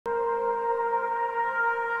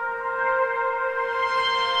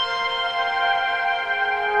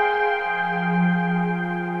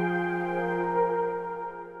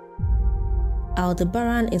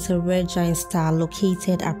Aldebaran is a red giant star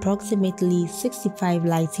located approximately 65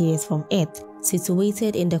 light-years from Earth,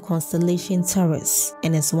 situated in the constellation Taurus,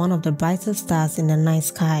 and is one of the brightest stars in the night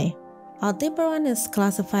sky. Aldebaran is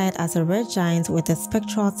classified as a red giant with a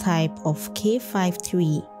spectral type of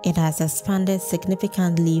K53. It has expanded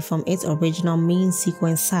significantly from its original main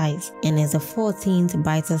sequence size and is the 14th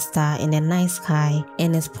brightest star in the night sky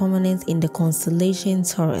and is prominent in the constellation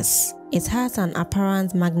Taurus. It has an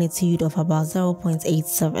apparent magnitude of about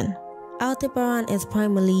 0.87. Aldebaran is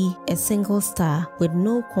primarily a single star with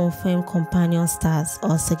no confirmed companion stars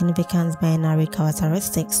or significant binary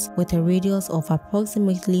characteristics, with a radius of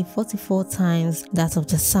approximately 44 times that of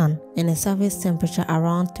the Sun and a surface temperature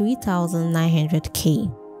around 3,900 K.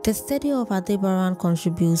 The study of Aldebaran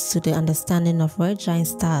contributes to the understanding of red giant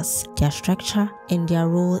stars, their structure, and their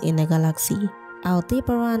role in the galaxy.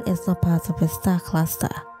 Aldebaran is not part of a star cluster,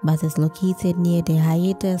 but is located near the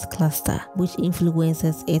Hyades cluster, which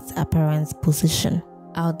influences its apparent position.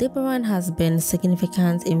 Aldebaran has been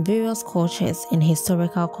significant in various cultures and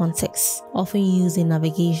historical contexts, often used in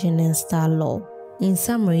navigation and star lore. In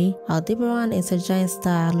summary, Aldebaran is a giant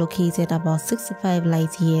star located about 65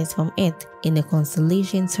 light-years from Earth in the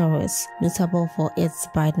constellation Taurus, notable for its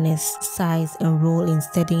brightness, size, and role in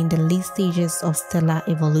studying the late stages of stellar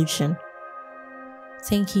evolution.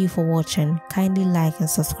 Thank you for watching. Kindly like and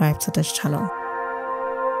subscribe to this channel.